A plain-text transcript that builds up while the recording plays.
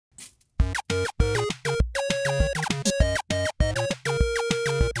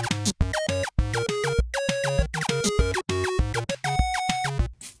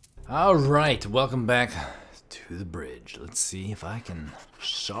Alright, welcome back to the bridge. Let's see if I can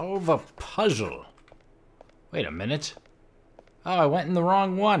solve a puzzle. Wait a minute. Oh, I went in the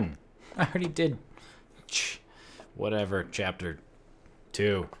wrong one. I already did. Whatever, chapter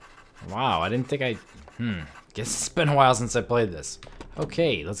 2. Wow, I didn't think I... Guess it's been a while since I played this.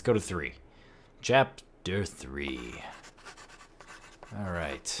 Okay, let's go to 3. Chapter 3.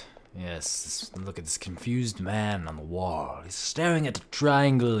 Alright. Yes, look at this confused man on the wall. He's staring at a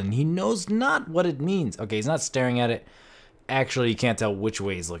triangle and he knows not what it means. Okay, he's not staring at it. Actually, you can't tell which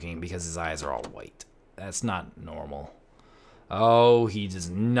way he's looking because his eyes are all white. That's not normal. Oh, he does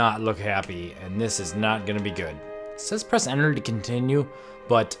not look happy, and this is not gonna be good. It says press enter to continue,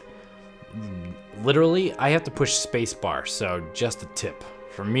 but literally, I have to push spacebar, so just a tip.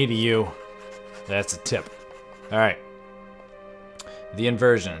 From me to you, that's a tip. Alright. The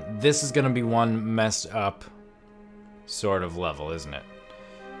inversion. This is gonna be one messed up sort of level, isn't it?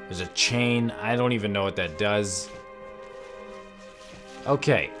 There's a chain. I don't even know what that does.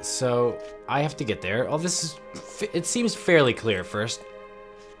 Okay, so I have to get there. Oh, this is... It seems fairly clear first.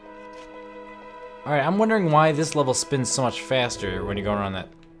 Alright, I'm wondering why this level spins so much faster when you're going around that...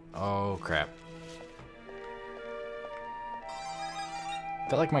 Oh, crap.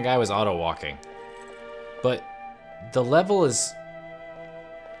 Felt like my guy was auto-walking. But the level is...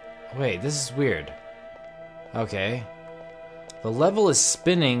 Wait, this is weird. Okay. The level is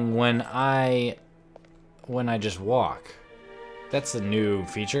spinning when I just walk. That's a new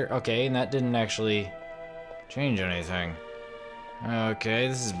feature. Okay, and that didn't actually change anything. Okay,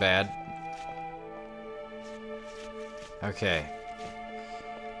 this is bad. Okay.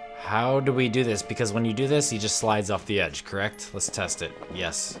 How do we do this? Because when you do this, he just slides off the edge, correct? Let's test it.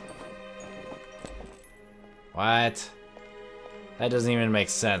 Yes. What? That doesn't even make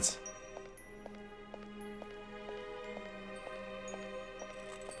sense.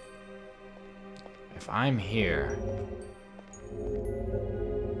 If I'm here...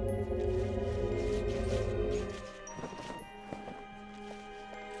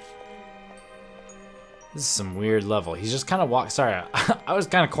 This is some weird level. He's just kind of Sorry, I was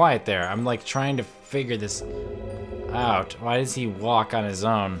kind of quiet there. I'm like trying to figure this out. Why does he walk on his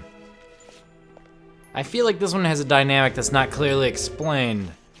own? I feel like this one has a dynamic that's not clearly explained.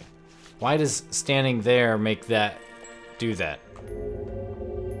 Why does standing there make that do that?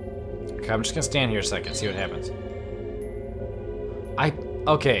 Okay, I'm just gonna stand here a second, see what happens.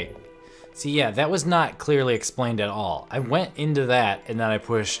 Okay. See, yeah, that was not clearly explained at all. I went into that and then I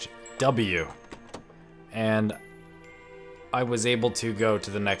pushed W. And I was able to go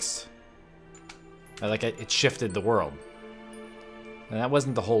to the next... it shifted the world. And that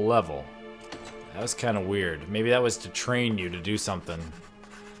wasn't the whole level. That was kind of weird. Maybe that was to train you to do something.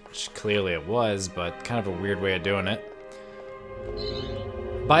 Which clearly it was, but kind of a weird way of doing it.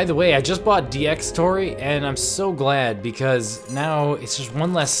 By the way, I just bought DX Tori, and I'm so glad because now it's just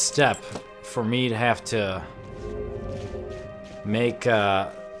one less step for me to have to make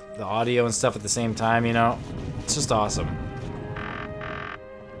the audio and stuff at the same time, you know? It's just awesome.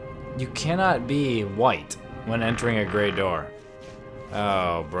 You cannot be white when entering a gray door.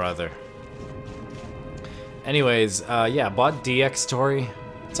 Oh, brother. Anyways, yeah, bought DX Tori.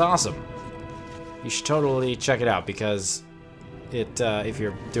 It's awesome. You should totally check it out because it, if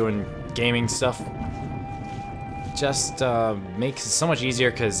you're doing gaming stuff, just makes it so much easier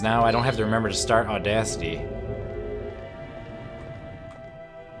because now I don't have to remember to start Audacity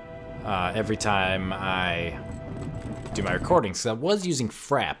every time I do my recordings. I was using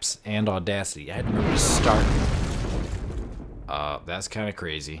Fraps and Audacity. I had to remember to start. That's kind of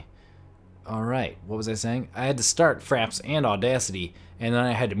crazy. Alright, what was I saying? I had to start Fraps and Audacity, and then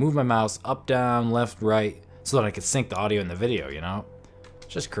I had to move my mouse up, down, left, right, so that I could sync the audio and the video, you know?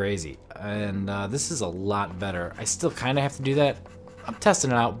 Just crazy. And this is a lot better. I still kind of have to do that. I'm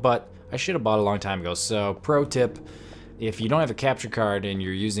testing it out, but I should have bought it a long time ago. So, pro tip, if you don't have a capture card and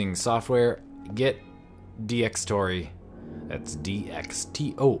you're using software, get DX Tori. That's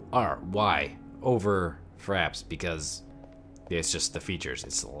DXTORY over Fraps because it's just the features.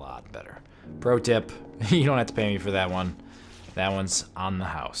 It's a lot better. Pro tip, you don't have to pay me for that one. That one's on the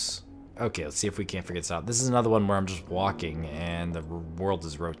house. Okay, let's see if we can't figure this out. This is another one where I'm just walking and the world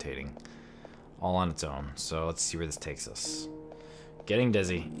is rotating all on its own. So let's see where this takes us. Getting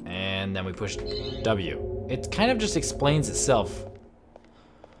dizzy, and then we push W. It kind of just explains itself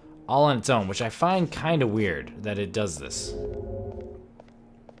all on its own, which I find kind of weird that it does this.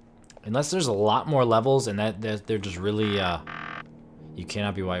 Unless there's a lot more levels and that they're just really, you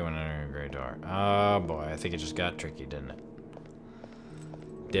cannot be white when entering a gray door. Oh boy, I think it just got tricky, didn't it?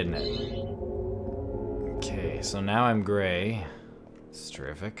 Didn't it? Okay, so now I'm gray. This is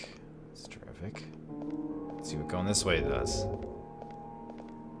terrific. lithographic. Let's see what going this way does.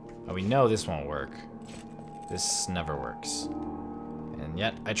 Oh, we know this won't work. This never works. And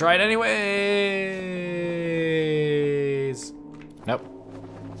yet, I tried anyways! Nope.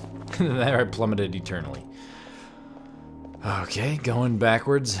 There I plummeted eternally. Okay, going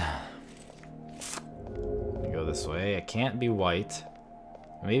backwards. Go this way. I can't be white.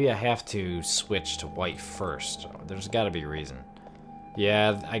 Maybe I have to switch to white first. There's gotta be a reason.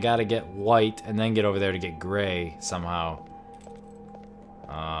 Yeah, I gotta get white and then get over there to get gray somehow.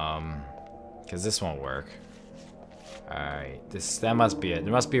 Because this won't work. Alright, that must be it.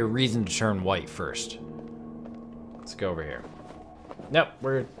 There must be a reason to turn white first. Let's go over here. Nope,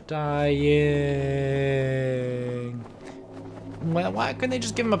 we're dying. Well, why couldn't they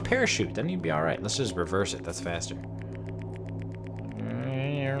just give him a parachute? Then he'd be alright. Let's just reverse it. That's faster.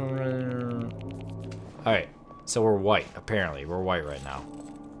 Alright, so we're white, apparently. We're white right now.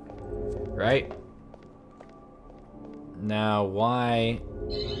 Right? Now, why...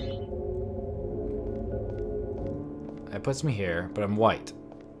 That puts me here, but I'm white.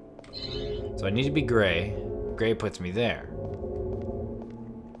 So I need to be gray. Gray puts me there.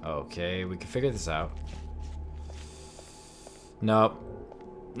 Okay, we can figure this out. Nope.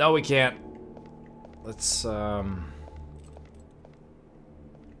 No, we can't. Let's,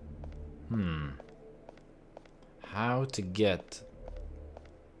 How to get...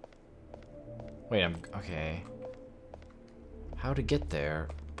 Wait, okay. How to get there,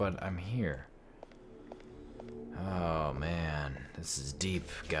 but I'm here. Oh, man. This is deep,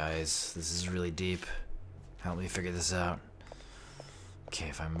 guys. This is really deep. Help me figure this out. Okay,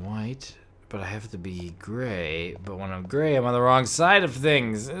 if I'm white, but I have to be gray, but when I'm gray, I'm on the wrong side of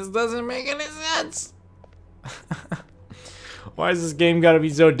things. This doesn't make any sense. Why has this game gotta be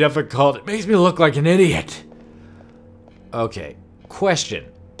so difficult? It makes me look like an idiot. Okay, question.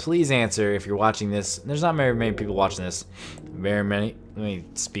 Please answer if you're watching this. There's not very many people watching this. Let me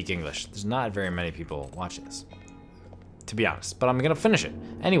speak English. There's not very many people watching this, to be honest, but I'm gonna finish it.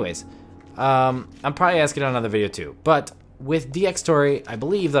 Anyways, I'm probably asking on another video too, but with DX Story, I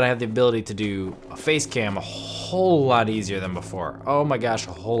believe that I have the ability to do a face cam a whole lot easier than before. Oh my gosh,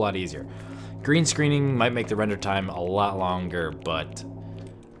 a whole lot easier. Green screening might make the render time a lot longer, but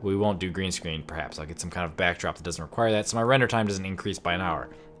we won't do green screen, perhaps. I'll get some kind of backdrop that doesn't require that, so my render time doesn't increase by an hour.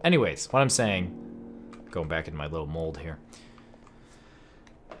 Anyways, what I'm saying, going back into my little mold here.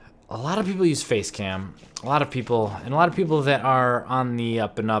 A lot of people use face cam. A lot of people that are on the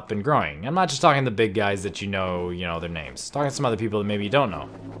up and growing. I'm not just talking the big guys that you know their names. Talking to some other people that maybe you don't know.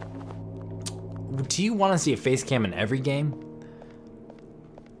 Do you want to see a face cam in every game?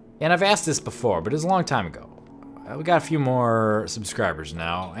 And I've asked this before, but it was a long time ago. We got a few more subscribers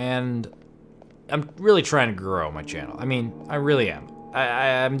now, and I'm really trying to grow my channel. I mean, I really am.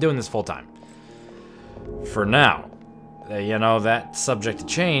 I'm doing this full time. For now. You know, that's subject to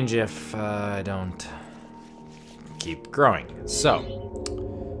change if I don't keep growing.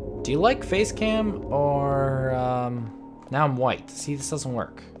 So, do you like face cam or now I'm white? See, this doesn't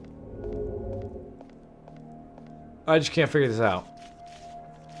work. I just can't figure this out.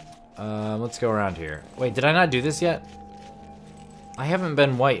 Let's go around here. Wait, did I not do this yet? I haven't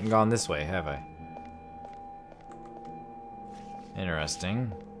been white and gone this way, have I?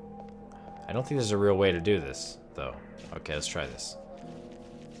 Interesting. I don't think there's a real way to do this, though. Okay, let's try this.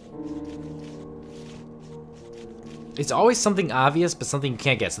 It's always something obvious, but something you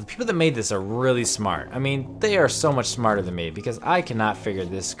can't get. So the people that made this are really smart. I mean, they are so much smarter than me, because I cannot figure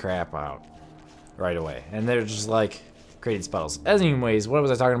this crap out right away. And they're just like creating spells. Anyways, what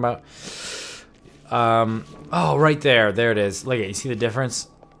was I talking about? Oh, right there. There it is. Look at it. You see the difference?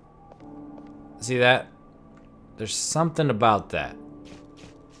 See that? There's something about that.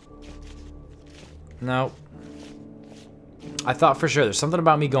 No. I thought for sure there's something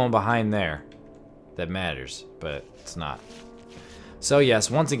about me going behind there that matters, but it's not. So yes,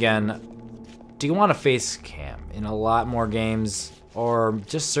 once again, do you want a face cam in a lot more games or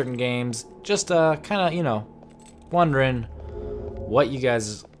just certain games? Just kind of, you know, wondering what you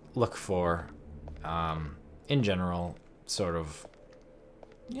guys look for in general, sort of,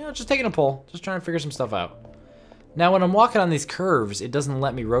 you know, just taking a poll, just trying to figure some stuff out. Now when I'm walking on these curves, it doesn't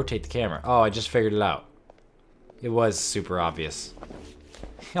let me rotate the camera. Oh, I just figured it out. It was super obvious.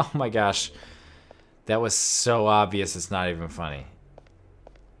 Oh my gosh. That was so obvious, it's not even funny.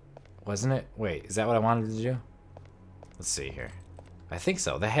 Wasn't it? Wait, is that what I wanted to do? Let's see here. I think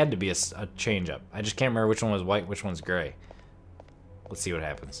so. That had to be a change up. I just can't remember which one was white, which one's gray. Let's see what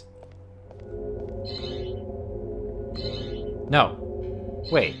happens. No.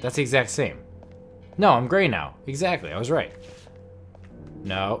 Wait, that's the exact same. No, I'm gray now. Exactly, I was right.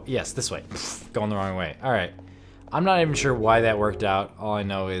 No. Yes, this way. Pfft, going the wrong way. All right. I'm not even sure why that worked out. All I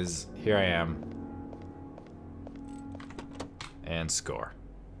know is here I am. And score.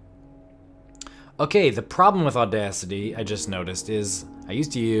 Okay, the problem with Audacity, I just noticed, is I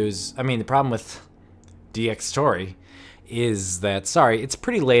used to use... I mean, the problem with DX Story is that... Sorry, it's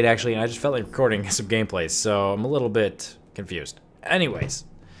pretty late, actually, and I just felt like recording some gameplays, so I'm a little bit confused. Anyways,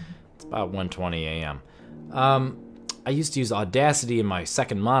 it's about 1:20 a.m. I used to use Audacity in my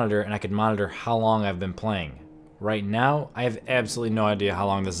second monitor, and I could monitor how long I've been playing. Right now, I have absolutely no idea how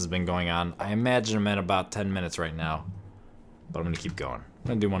long this has been going on. I imagine I'm at about 10 minutes right now, but I'm going to keep going. I'm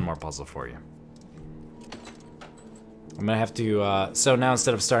going to do one more puzzle for you. I'm going to have to, so now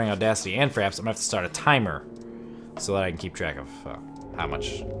instead of starting Audacity and Fraps, I'm going to have to start a timer so that I can keep track of how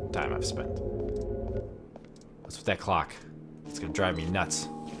much time I've spent. What's with that clock? It's going to drive me nuts.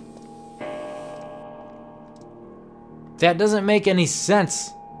 That doesn't make any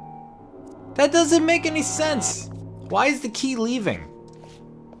sense. That doesn't make any sense. Why is the key leaving?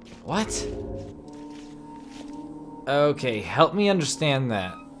 What? Okay, help me understand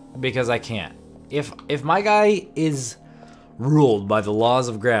that, because I can't. If my guy is ruled by the laws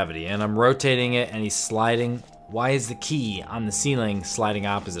of gravity and I'm rotating it and he's sliding, why is the key on the ceiling sliding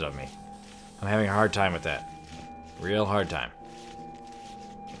opposite of me? I'm having a hard time with that. Real hard time.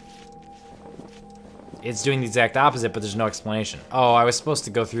 It's doing the exact opposite, but there's no explanation. Oh, I was supposed to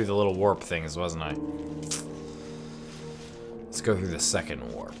go through the little warp things, wasn't I? Let's go through the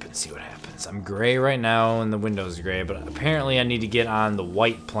second warp and see what happens. I'm gray right now, and the window's gray, but apparently I need to get on the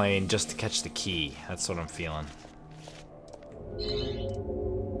white plane just to catch the key. That's what I'm feeling.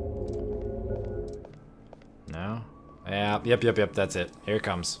 No? Yeah, yep, that's it. Here it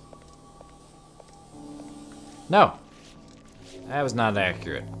comes. No! That was not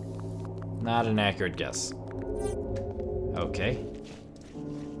accurate. Not an accurate guess. Okay.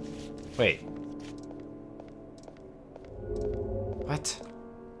 Wait. What?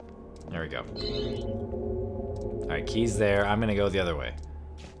 There we go. Alright, key's there. I'm gonna go the other way.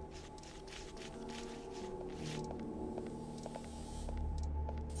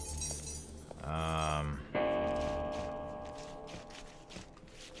 I'm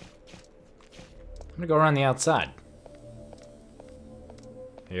gonna go around the outside.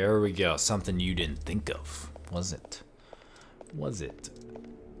 Here we go. Something you didn't think of, was it? Was it?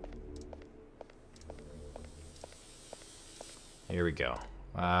 Here we go.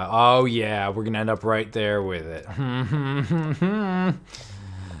 Oh yeah, we're gonna end up right there with it.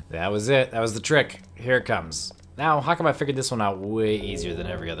 That was it. That was the trick. Here it comes. Now, how come I figured this one out way easier than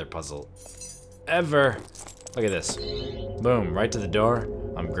every other puzzle ever? Look at this. Boom, right to the door.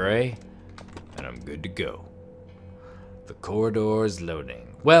 I'm gray, and I'm good to go. The corridor's loading.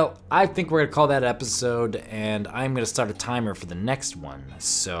 Well, I think we're gonna call that episode, and I'm gonna start a timer for the next one.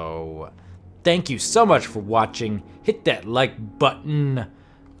 So, thank you so much for watching. Hit that like button.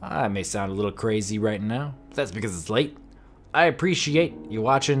 I may sound a little crazy right now. That's because it's late. I appreciate you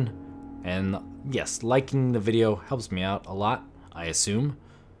watching, and yes, liking the video helps me out a lot, I assume.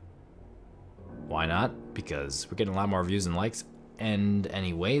 Why not? Because we're getting a lot more views and likes. And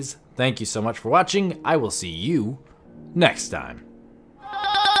anyways, thank you so much for watching. I will see you next time.